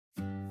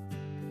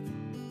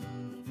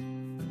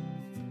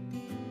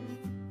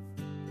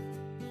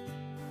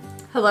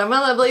Hello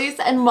my lovelies,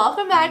 and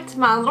welcome back to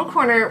my little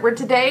corner where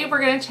today we're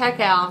going to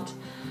check out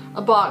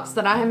a box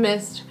that I have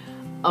missed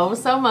oh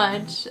so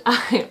much.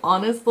 I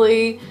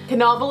honestly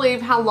cannot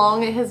believe how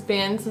long it has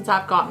been since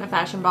I've gotten a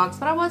Fashom box,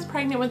 but I was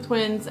pregnant with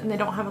twins and they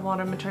don't have a lot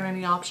of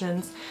maternity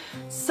options.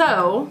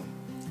 So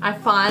I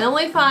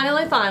finally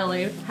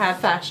have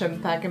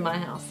Fashom back in my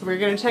house. So we're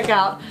going to check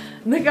out,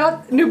 and they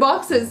got new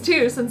boxes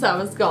too since I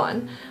was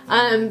gone.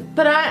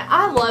 But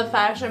I love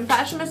Fashom.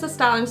 Fashom is a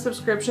styling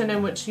subscription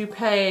in which you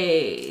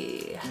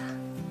pay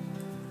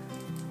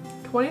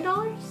 $20,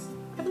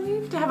 I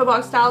believe, to have a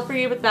box styled for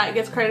you, but that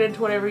gets credited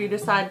to whatever you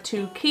decide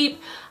to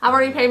keep. I've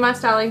already paid my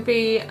styling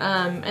fee,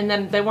 and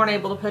then they weren't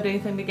able to put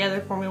anything together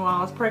for me while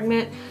I was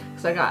pregnant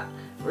because I got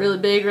really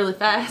big really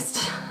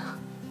fast.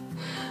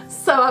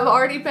 So I've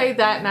already paid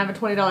that and I have a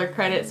 $20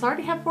 credit, so I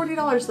already have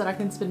 $40 that I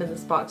can spend in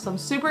this box. So I'm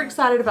super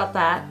excited about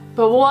that.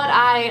 But what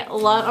I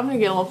love, I'm gonna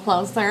get a little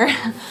closer.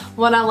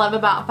 What I love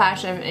about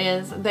Fashom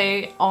is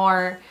they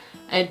are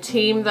a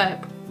team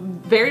that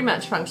very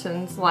much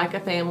functions like a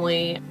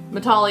family.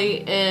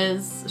 Matali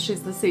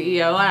she's the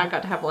CEO, and I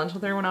got to have lunch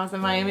with her when I was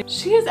in Miami.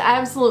 She is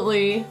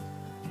absolutely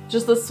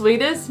just the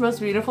sweetest,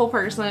 most beautiful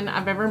person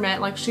I've ever met.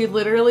 Like, she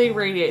literally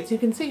radiates. You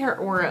can see her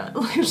aura.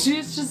 Like,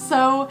 she's just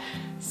so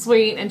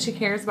sweet, and she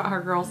cares about her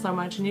girls so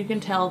much, and you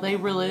can tell they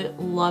really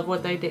love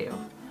what they do.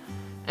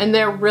 And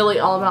they're really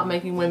all about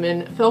making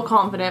women feel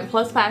confident.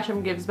 Plus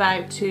Fashom gives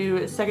back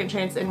to Second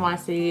Chance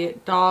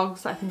NYC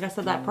dogs. I think I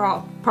said that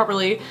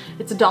properly.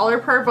 It's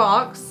 $1 per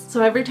box.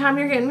 So every time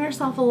you're getting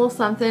yourself a little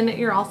something,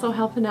 you're also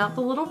helping out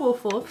the little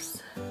woof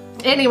woofs.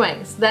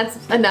 Anyways,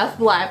 that's enough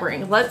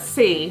blabbering. Let's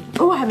see.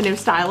 Oh, I have a new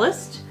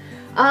stylist.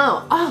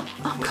 Oh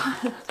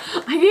God.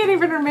 I can't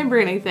even remember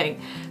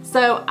anything.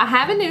 So I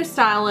have a new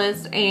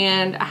stylist,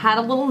 and I had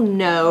a little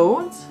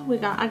note.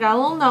 I got a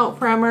little note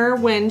from her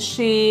when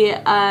she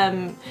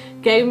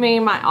gave me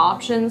my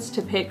options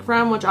to pick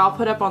from, which I'll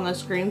put up on the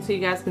screen so you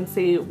guys can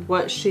see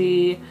what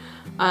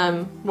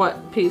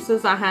what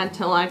pieces I had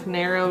to like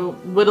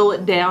whittle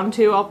it down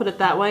to. I'll put it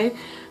that way.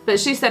 But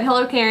she said,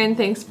 "Hello Karen,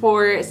 thanks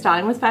for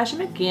styling with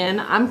Fashom again.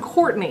 I'm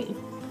Courtney."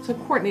 So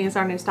Courtney is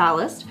our new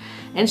stylist,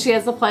 and she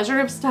has the pleasure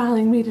of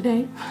styling me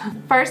today.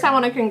 First, I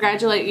want to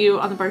congratulate you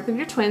on the birth of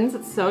your twins.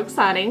 It's so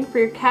exciting. For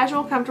your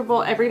casual,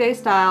 comfortable, everyday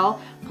style,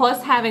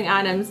 plus having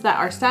items that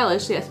are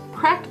stylish, yes,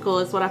 practical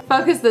is what I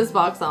focus this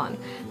box on.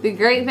 The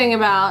great thing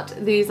about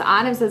these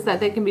items is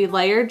that they can be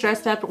layered,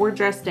 dressed up, or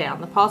dressed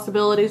down. The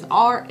possibilities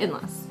are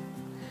endless.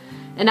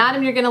 An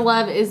item you're going to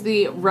love is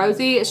the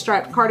Rosy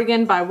Striped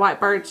Cardigan by White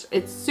Birch.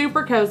 It's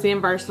super cozy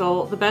and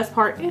versatile. The best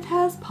part, it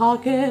has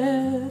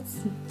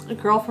pockets. A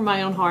girl from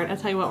my own heart. I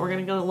tell you what, we're going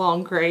to get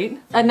along great.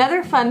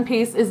 Another fun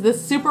piece is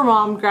this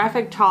Supermom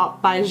graphic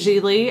top by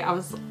Gigli.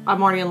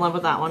 I'm already in love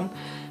with that one.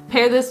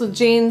 Pair this with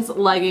jeans,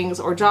 leggings,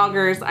 or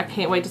joggers. I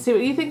can't wait to see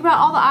what you think about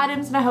all the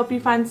items, and I hope you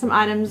find some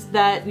items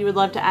that you would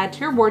love to add to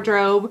your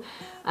wardrobe.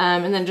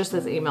 And then just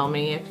says email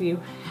me if you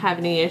have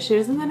any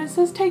issues. And then it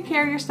says, "Take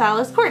care of your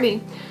stylist,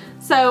 Courtney."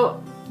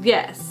 So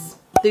yes,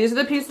 these are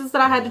the pieces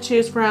that I had to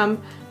choose from.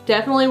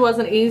 Definitely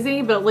wasn't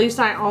easy, but at least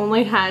I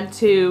only had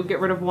to get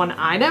rid of one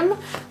item.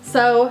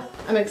 So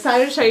I'm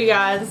excited to show you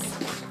guys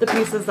the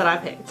pieces that I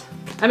picked.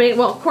 I mean,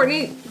 well,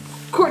 Courtney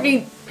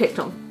picked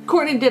them.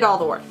 Courtney did all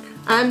the work.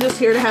 I'm just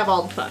here to have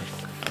all the fun.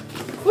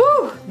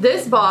 Woo!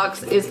 This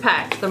box is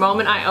packed. The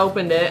moment I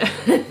opened it,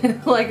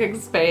 it like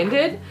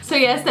expanded. So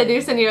yes, they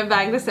do send you a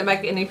bag to send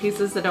back any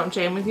pieces that don't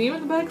jam with you,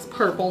 and the bag's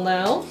purple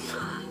now.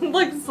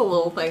 Like, it's the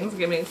little things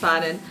get me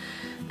excited.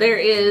 There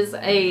is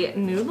a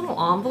new little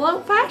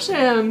envelope.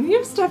 Fashom,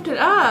 you've stepped it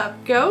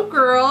up. Go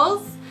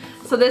girls.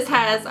 So this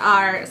has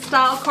our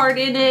style card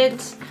in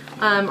it,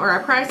 or our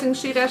pricing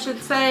sheet I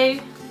should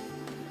say.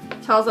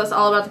 Tells us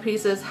all about the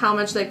pieces, how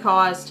much they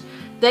cost.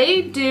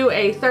 They do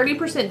a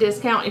 30%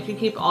 discount if you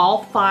keep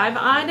all 5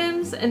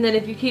 items, and then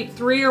if you keep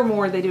 3 or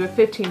more, they do a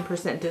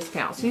 15%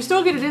 discount. So you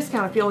still get a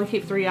discount if you only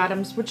keep 3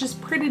 items, which is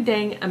pretty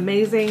dang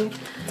amazing.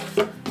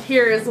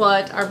 Here is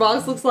what our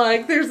box looks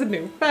like. There's a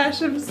new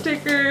Fashom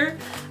sticker.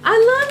 I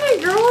love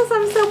it, girls.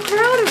 I'm so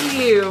proud of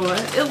you.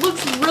 It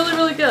looks really,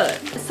 really good.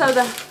 So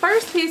the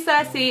first piece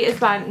that I see is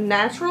by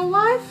Natural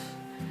Life.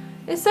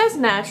 It says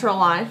Natural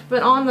Life,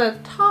 but on the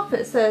top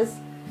it says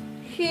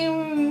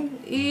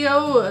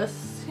Hemios.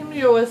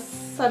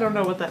 I don't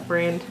know what that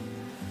brand,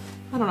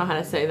 I don't know how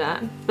to say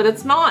that, but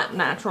it's not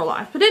Natural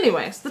Life. But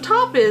anyways, the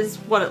top is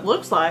what it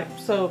looks like,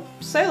 so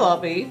c'est la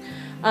vie.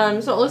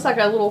 So it looks like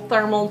a little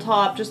thermal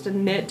top, just a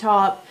knit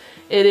top.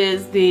 It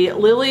is the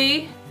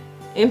Lily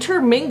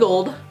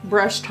Intermingled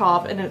brush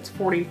top, and it's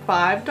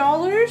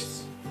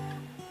 $45.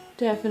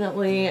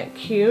 Definitely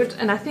cute,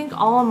 and I think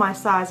all of my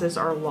sizes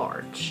are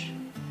large.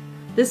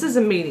 This is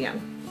a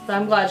medium, so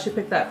I'm glad she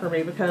picked that for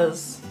me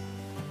because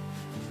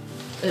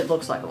it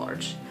looks like a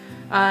large.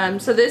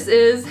 So this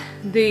is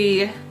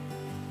the, is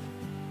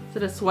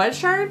it a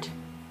sweatshirt?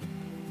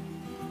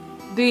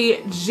 The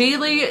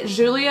Gigli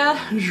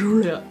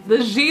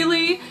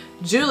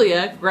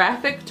Julia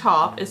graphic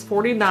top is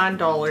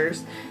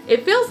 $49.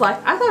 It feels like,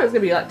 I thought it was gonna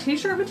be like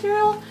t-shirt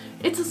material.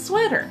 It's a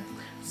sweater.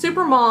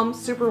 super mom,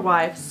 super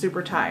wife,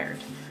 super tired.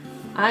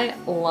 I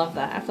love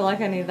that. I feel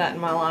like I need that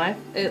in my life.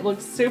 It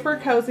looks super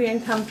cozy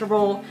and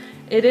comfortable.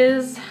 It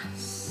is,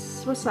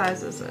 what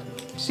size is it?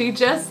 She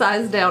just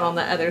sized down on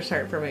the other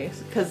shirt for me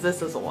because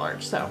this is a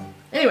large. So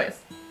anyways,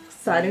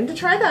 exciting to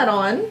try that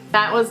on.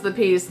 That was the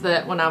piece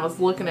that when I was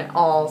looking at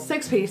all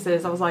 6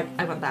 pieces, I was like,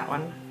 I want that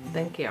one.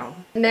 Thank you.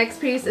 Next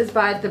piece is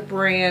by the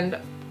brand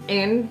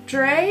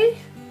Andre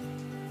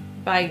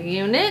by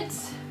Unit.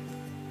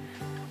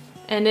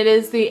 And it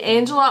is the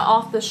Angela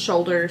off the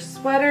shoulder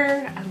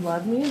sweater. I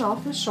love me an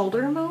off the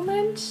shoulder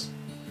moment.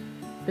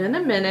 Been a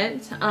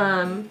minute.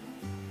 I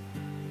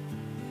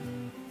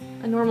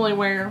normally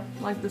wear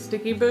like the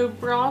sticky boob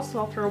bra, so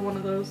I'll throw one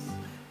of those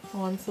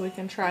on so we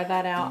can try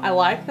that out. I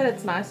like that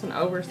it's nice and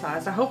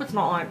oversized. I hope it's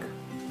not like,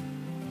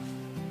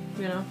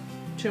 you know,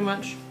 too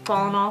much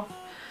falling off.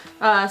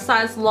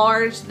 Size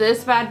large.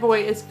 This bad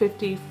boy is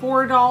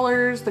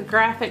 $54. The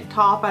graphic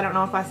top, I don't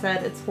know if I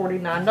said, it's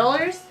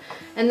 $49.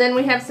 And then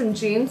we have some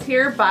jeans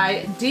here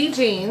by D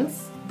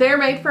Jeans. They're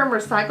made from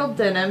recycled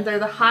denim. They're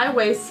the high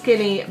waist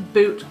skinny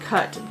boot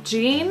cut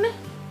jean.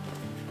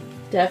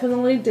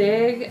 Definitely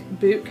dig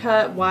boot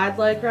cut wide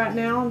leg right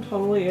now. I'm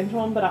totally into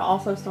them, but I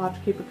also still have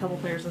to keep a couple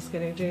pairs of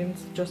skinny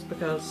jeans just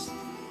because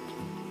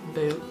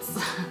boots.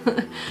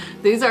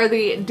 These are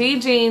the D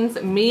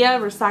Jeans Mia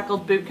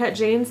recycled boot cut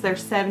jeans. They're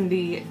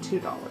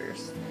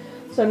 $72.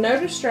 So no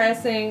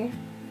distressing,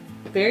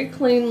 very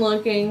clean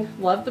looking.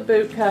 Love the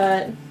boot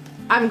cut.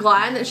 I'm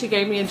glad that she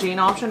gave me a jean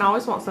option. I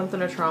always want something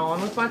to try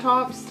on with my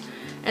tops.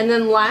 And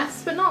then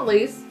last but not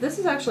least, this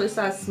is actually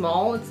size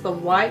small. It's the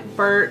white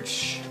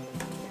birch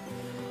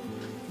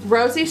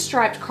rosy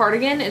striped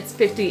cardigan. It's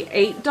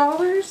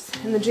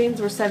 $58 and the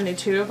jeans were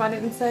 $72 if I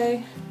didn't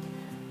say.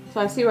 So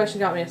I see why she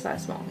got me a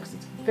size small because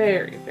it's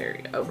very,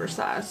 very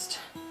oversized.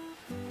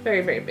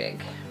 Very, very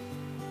big.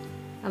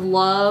 I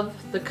love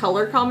the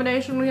color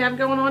combination we have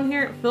going on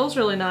here. It feels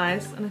really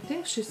nice. And I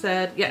think she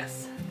said,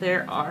 yes,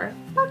 there are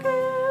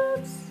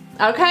pockets.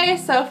 Okay,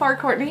 so far,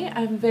 Courtney,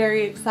 I'm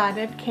very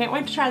excited. Can't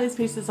wait to try these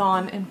pieces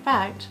on. In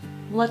fact,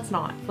 let's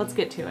not. Let's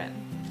get to it.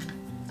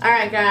 All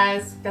right,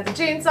 guys, got the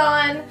jeans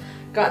on,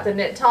 got the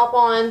knit top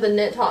on. The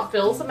knit top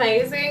feels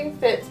amazing,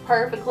 fits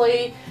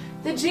perfectly.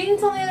 The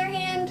jeans, on the other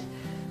hand,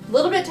 a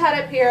little bit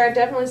tight up here. I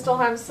definitely still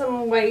have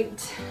some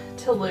weight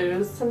to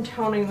lose, some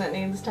toning that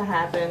needs to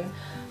happen.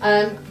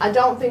 I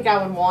don't think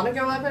I would want to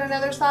go up in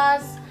another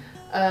size.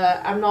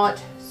 I'm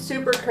not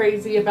super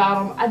crazy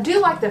about them. I do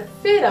like the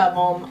fit of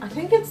them. I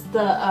think it's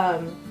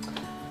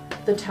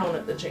the tone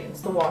of the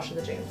jeans, the wash of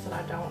the jeans that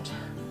I don't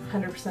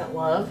 100%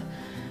 love.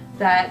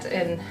 That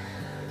and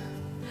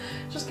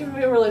just giving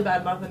me a really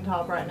bad muffin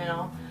top right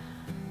now.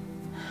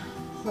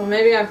 Well,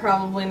 maybe I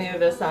probably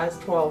needed a size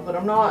 12, but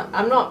I'm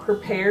not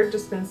prepared to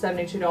spend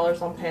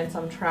 $72 on pants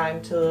I'm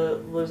trying to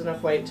lose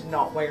enough weight to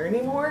not wear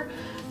anymore.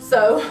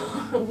 So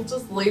we'll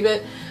just leave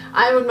it.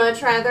 I would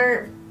much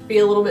rather be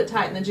a little bit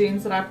tight in the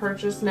jeans that I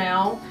purchased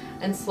now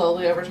and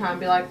slowly over time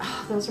be like,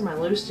 oh, those are my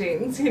loose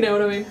jeans. You know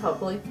what I mean?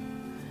 Hopefully.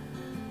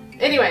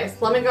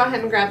 Anyways, let me go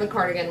ahead and grab the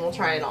cardigan and we'll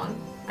try it on.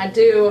 I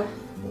do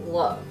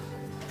love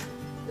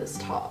this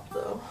top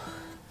though.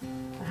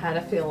 I had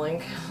a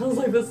feeling. I was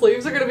like, the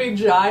sleeves are going to be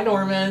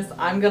ginormous.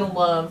 I'm going to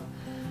love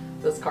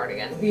this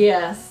cardigan.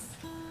 Yes.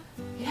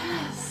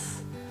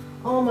 Yes.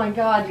 Oh my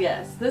god,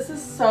 yes. This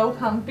is so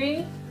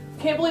comfy.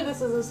 Can't believe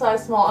this is a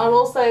size small. I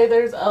will say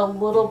there's a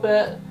little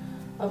bit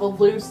of a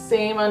loose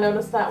seam. I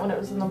noticed that when it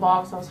was in the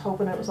box. I was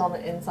hoping it was on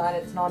the inside.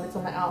 It's not. It's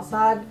on the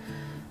outside.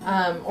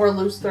 Or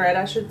loose thread,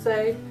 I should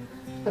say.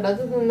 But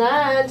other than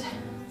that,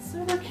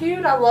 super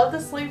cute. I love the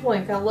sleeve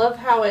length. I love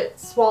how it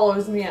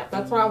swallows me up.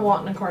 That's what I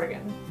want in a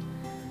cardigan.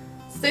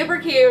 Super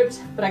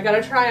cute, but I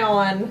gotta try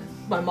on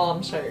my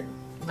mom's shirt.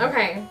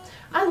 Okay,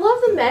 I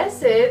love the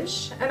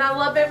message and I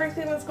love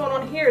everything that's going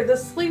on here. The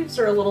sleeves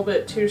are a little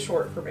bit too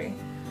short for me.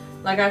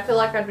 Like, I feel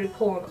like I'd be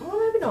pulling,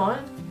 oh, maybe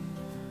not.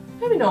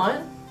 Maybe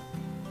not.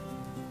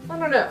 I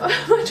don't know.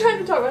 I'm trying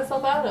to talk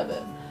myself out of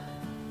it.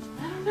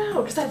 I don't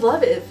know, because I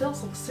love it. It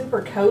feels like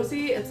super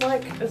cozy. It's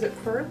like, is it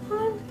fur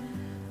lined?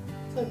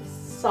 It's like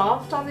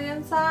soft on the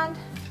inside.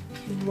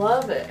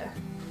 Love it.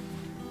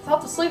 I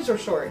thought the sleeves were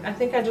short. I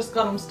think I just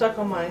got them stuck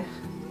on my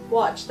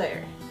watch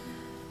there.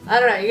 I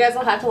don't know. You guys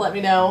will have to let me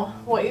know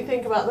what you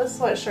think about this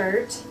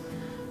sweatshirt.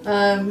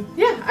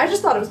 Yeah, I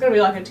just thought it was going to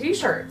be like a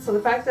t-shirt. So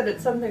the fact that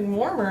it's something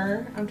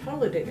warmer, I'm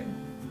totally digging.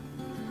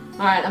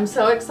 Alright, I'm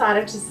so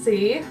excited to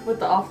see what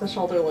the off the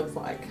shoulder looks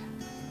like.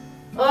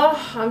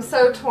 Oh, I'm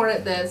so torn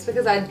at this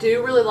because I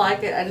do really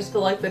like it. I just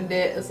feel like the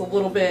knit is a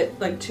little bit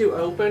like too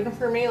open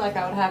for me. Like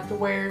I would have to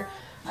wear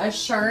a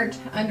shirt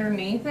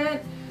underneath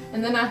it.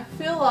 And then I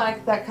feel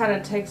like that kind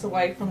of takes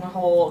away from the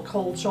whole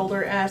cold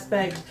shoulder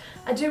aspect.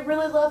 I do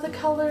really love the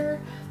color.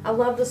 I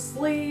love the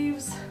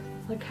sleeves.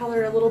 The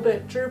color a little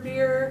bit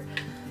droopier.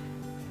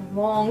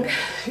 Long.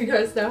 You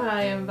guys know how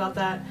I am about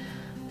that.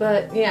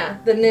 But yeah,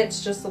 the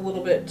knit's just a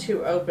little bit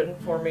too open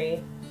for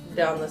me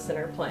down the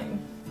center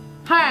plane.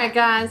 Alright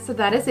guys, so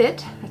that is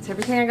it. That's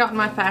everything I got in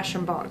my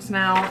Fashom box.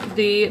 Now,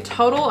 the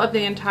total of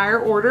the entire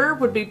order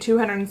would be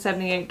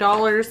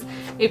 $278.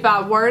 If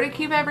I were to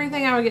keep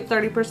everything, I would get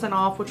 30%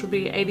 off, which would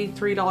be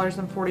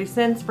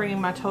 $83.40, bringing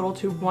my total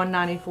to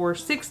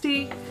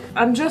 $194.60.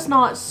 I'm just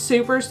not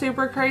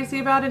super crazy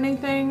about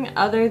anything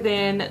other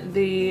than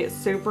the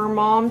Super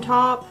Mom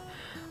top.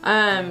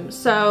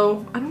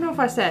 So, I don't know if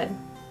I said.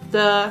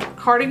 The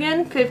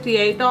cardigan,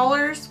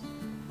 $58.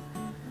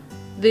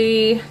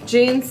 The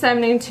jeans,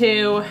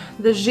 $72.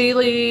 The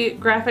Gigli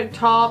graphic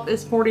top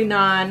is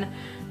 $49.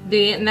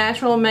 The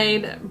Natural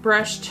Made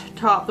brushed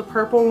top, the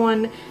purple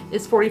one,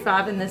 is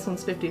 $45, and this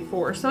one's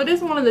 $54. So it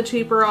is one of the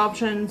cheaper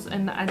options,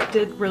 and I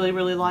did really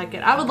like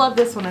it. I would love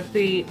this one if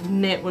the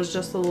knit was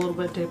just a little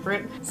bit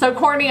different. So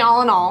Courtney,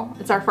 all in all,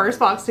 it's our first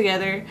box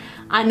together.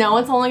 I know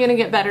it's only gonna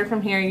get better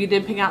from here. You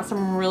did pick out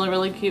some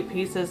really cute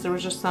pieces. There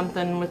was just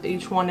something with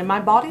each one, and my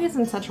body is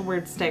in such a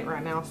weird state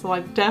right now. So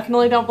like,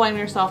 definitely don't blame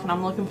yourself, and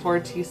I'm looking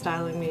forward to you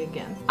styling me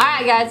again. All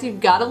right guys, you've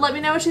got to let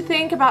me know what you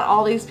think about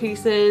all these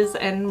pieces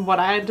and what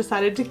I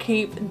decided to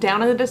keep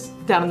down in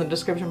the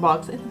description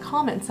box, in the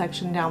comment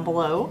section down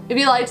below. If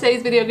you liked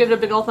today's video, give it a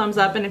big ol' thumbs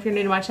up, and if you're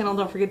new to my channel,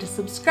 don't forget to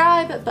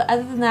subscribe. But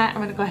other than that,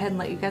 I'm gonna go ahead and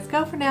let you guys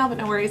go for now, but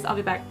no worries, I'll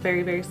be back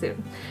very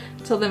soon.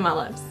 Till then, my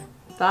loves,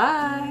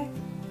 bye.